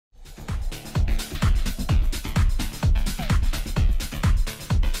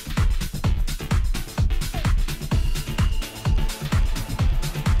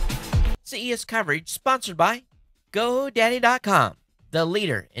CES coverage sponsored by GoDaddy.com, the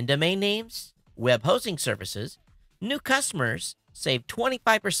leader in domain names, web hosting services. New customers save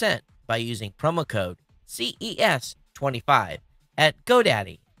 25% by using promo code CES25 at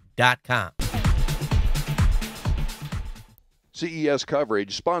GoDaddy.com. CES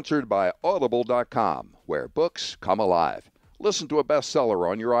coverage sponsored by Audible.com, where books come alive. Listen to a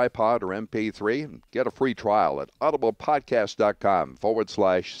bestseller on your iPod or MP3 and get a free trial at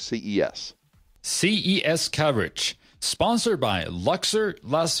audiblepodcast.com/CES. CES coverage sponsored by Luxor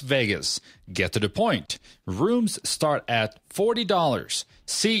Las Vegas. Get to the point. Rooms start at $40.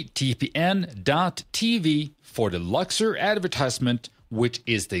 See TPN.TV for the Luxor advertisement, which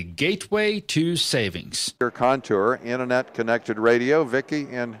is the gateway to savings. Your Contour, Internet-Connected Radio, Vicki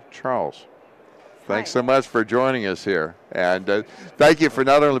and Charles. Thanks so much for joining us here. And thank you for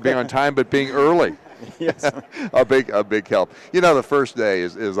not only being on time, but being early. Yes. a big help. You know, the first day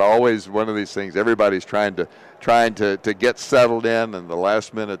is always one of these things. Everybody's trying to get settled in, and the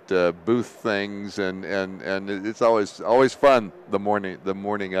last minute booth things, and it's always fun the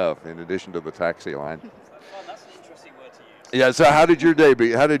morning of, in addition to the taxi line. That's an interesting word to use. Yeah. So how did your day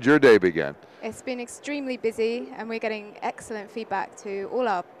begin? It's been extremely busy, and we're getting excellent feedback to all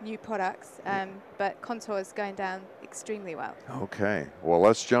our new products, but Contour is going down extremely well. Okay, well,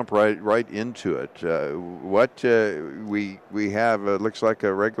 let's jump right into it. What we have looks like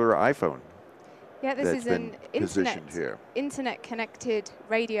a regular iPhone. Yeah, this is an internet-connected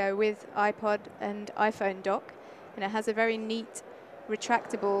radio with iPod and iPhone dock, and it has a very neat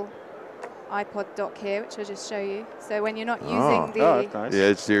retractable iPod dock here, which I'll just show you. So when you're not using that's nice. Yeah,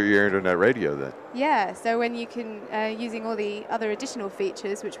 it's your internet radio then. Yeah, so when you can, using all the other additional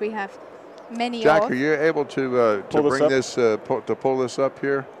features, which we have many Jack, of. are you able to bring this pull this up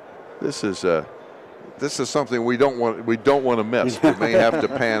here? This is something we don't want to miss. We may have to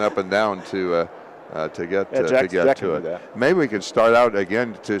pan up and down to get Jack to it. Maybe we could start out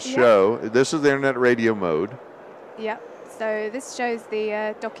again to show. This is the internet radio mode. Yeah. So this shows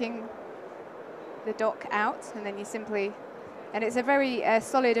the the dock out, and then you simply, and it's a very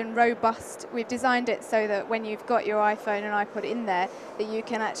solid and robust. We've designed it so that when you've got your iPhone and iPod in there, that you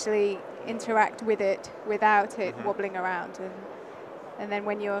can actually interact with it without it wobbling around, and then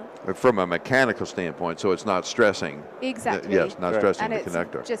when you're from a mechanical standpoint, so it's not stressing. Exactly. Yes, not stressing and the it's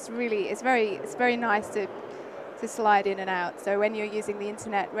connector. Just really, it's very nice to slide in and out. So when you're using the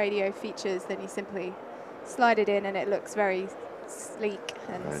internet radio features, then you simply slide it in, and it looks very sleek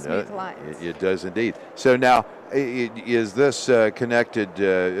and smooth lines. It does indeed. So now, is this connected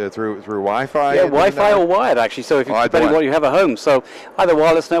through Wi-Fi? Yeah, Wi-Fi or wired, actually. So if you, depending on what you have at home, so either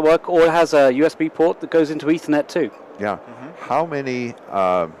wireless network or it has a USB port that goes into Ethernet too. Yeah. How many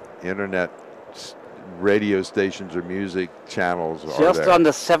internet radio stations or music channels are Just there?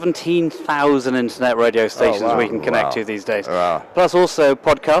 under 17,000 internet radio stations we can connect to these days. Plus also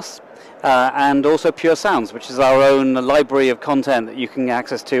podcasts. And also Pure Sounds, which is our own library of content that you can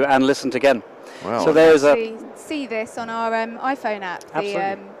access to and listen to again. Wow. So there's see this on our iPhone app. Absolutely.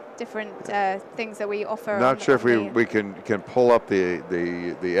 The different things that we offer. Not sure if we can pull up the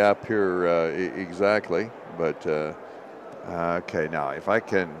app here exactly, but okay. Now, if I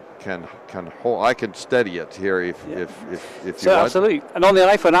can hold, I can steady it here if you want. Absolutely. And on the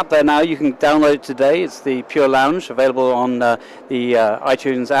iPhone app there now, you can download it today. It's the Pure Lounge, available on the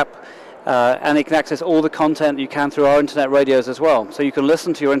iTunes app. And you can access all the content you can through our internet radios as well. So you can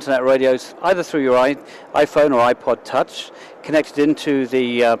listen to your internet radios either through your iPhone or iPod Touch, connected into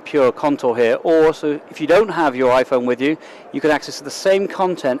the Pure Contour here, or so if you don't have your iPhone with you, you can access the same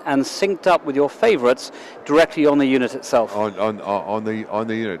content and synced up with your favorites directly on the unit itself. On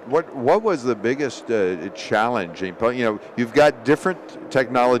the unit. What was the biggest challenge? You know, you've got different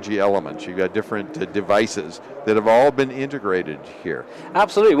technology elements. You've got different devices that have all been integrated here.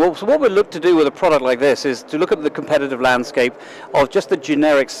 Absolutely. Well, so what we look to do with a product like this is to look at the competitive landscape of just the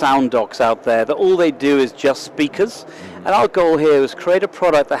generic sound docks out there, that all they do is just speakers. And our goal here was create a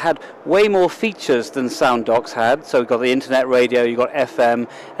product that had way more features than sound docks had. So we've got the internet radio, you've got FM,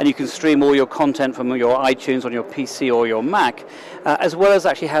 and you can stream all your content from your iTunes on your PC or your Mac, as well as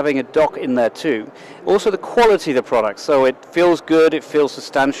actually having a dock in there too. Also the quality of the product, so it feels good, it feels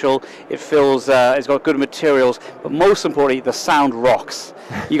substantial, it feels it's got good materials, but most importantly, the sound rocks.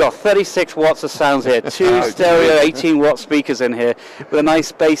 You got 36 watts of sounds here, two stereo 18-watt speakers in here, with a nice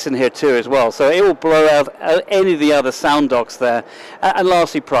bass in here too as well. So it will blow out any of the other sound sound docks there. And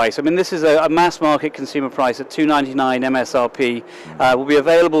lastly, price. I mean, this is a mass market consumer price at $299 MSRP. Will be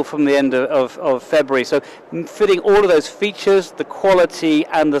available from the end of February. So fitting all of those features, the quality,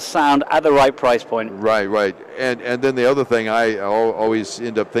 and the sound at the right price point. Right. And then the other thing I always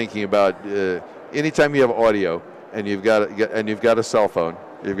end up thinking about, anytime you have audio and you've got a cell phone,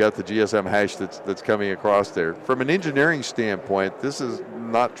 you've got the GSM hash that's coming across there. From an engineering standpoint, this is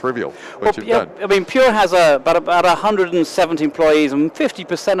not trivial what you've done. I mean, Pure has about 170 employees, and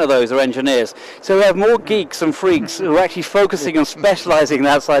 50% of those are engineers. So we have more geeks and freaks who are actually focusing on specializing in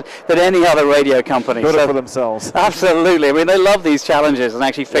that side than any other radio company. Build it for themselves. Absolutely. I mean, they love these challenges and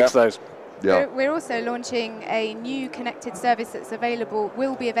actually fix those. Yeah. We're also launching a new connected service that's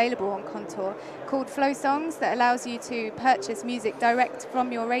will be available on Contour, called Flow Songs, that allows you to purchase music direct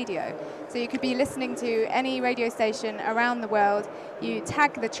from your radio. So you could be listening to any radio station around the world, you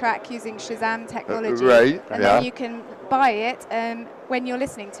tag the track using Shazam technology, and then you can buy it when you're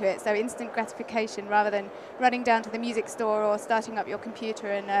listening to it, so instant gratification rather than running down to the music store or starting up your computer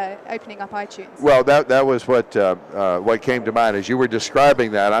and opening up iTunes. Well, that was what came to mind as you were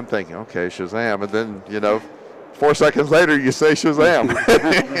describing that. I'm thinking, okay, Shazam, and then 4 seconds later you say Shazam.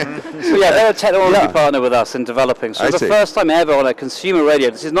 So yeah, they're a technology partner with us in developing. So the first time ever on a consumer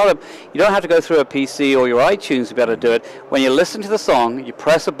radio, this is not you don't have to go through a PC or your iTunes to be able to do it. When you listen to the song, you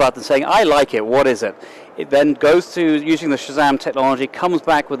press a button saying, I like it, what is it? It then goes to, using the Shazam technology, comes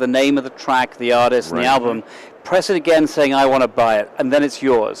back with the name of the track, the artist, and the album. Press it again saying, I want to buy it, and then it's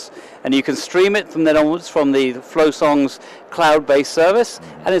yours. And you can stream it from then onwards from the Flow Songs cloud-based service,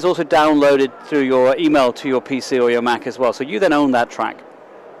 and it's also downloaded through your email to your PC or your Mac as well. So you then own that track.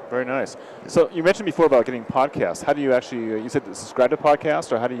 Very nice. So you mentioned before about getting podcasts. How do you actually, you said subscribe to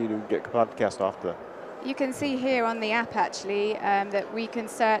podcasts, or how do you get podcasts off the... You can see here on the app, actually, that we can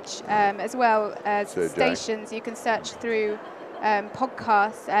search as well as stations. You can search through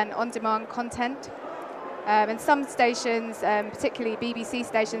podcasts and on-demand content. And some stations, particularly BBC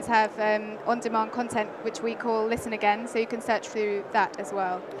stations, have on-demand content which we call Listen Again, so you can search through that as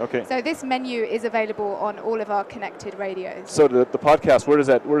well. Okay. So this menu is available on all of our connected radios. So the podcast,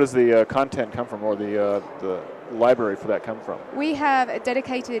 where does the content come from, or the library for that come from? We have a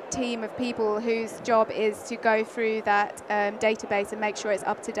dedicated team of people whose job is to go through that database and make sure it's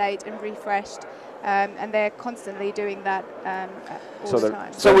up to date and refreshed. And they're constantly doing that all the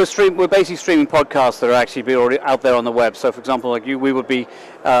time. So we're basically streaming podcasts that are actually already out there on the web. So, for example, like we would be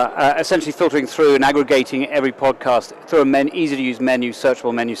essentially filtering through and aggregating every podcast through an easy-to-use menu,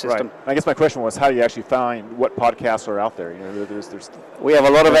 searchable menu system. Right. I guess my question was, how do you actually find what podcasts are out there? We have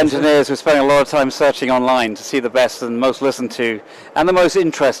a lot of engineers who are spending a lot of time searching online to see the best and most listened to and the most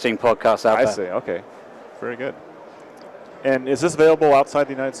interesting podcasts out there. I see. Okay. Very good. And is this available outside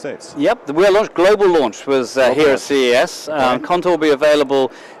the United States? Yep, the global launch was here at CES. Contour will be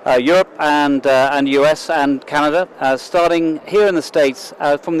available Europe and US and Canada, starting here in the States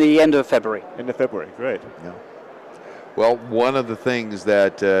from the end of February. End of February, great. Yeah. Well, one of the things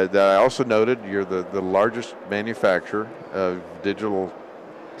that I also noted, you're the largest manufacturer of digital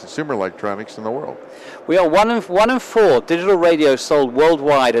consumer electronics in the world. We are one in four digital radios sold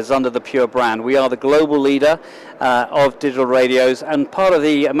worldwide is under the Pure brand. We are the global leader of digital radios and part of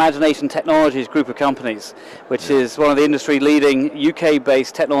the Imagination Technologies group of companies, which is one of the industry-leading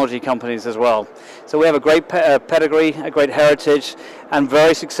UK-based technology companies as well. So we have a great pedigree, a great heritage, and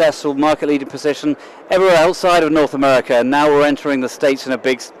very successful market-leading position everywhere outside of North America, and now we're entering the States in a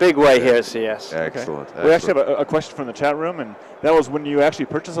big way here at CES. Excellent. Okay. We actually have a question from the chat room, and that was, when you actually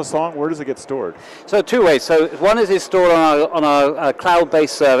purchase a song, where does it get stored? So two ways. So one is it's stored on our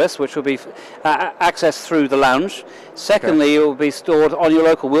cloud-based service, which will be accessed through the lounge. Secondly, it will be stored on your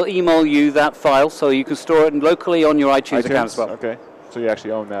local. We'll email you that file, so you can store it locally on your iTunes account as well. Okay, so you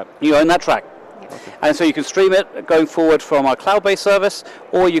actually own that. You own that track. Okay. And so you can stream it going forward from our cloud-based service,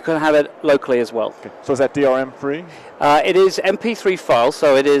 or you can have it locally as well. Okay. So is that DRM free? It is MP3 files,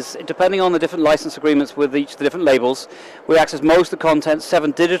 so it is, depending on the different license agreements with each of the different labels, we access most of the content.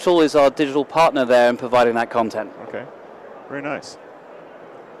 7 Digital is our digital partner there in providing that content. Okay, very nice.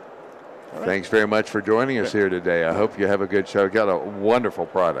 Right. Thanks very much for joining us here today. I hope you have a good show. Got a wonderful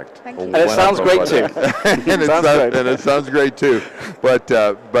product. Thank you. And it sounds great too. And it sounds great too. But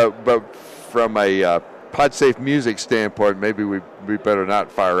from a PodSafe music standpoint, maybe we better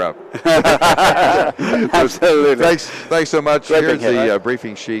not fire up. Absolutely. Thanks so much. Great Here's being here, the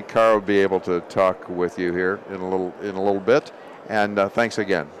briefing sheet. Carl will be able to talk with you here in a little bit. And thanks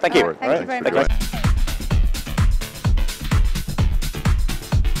again. Thank you. Thank you very much.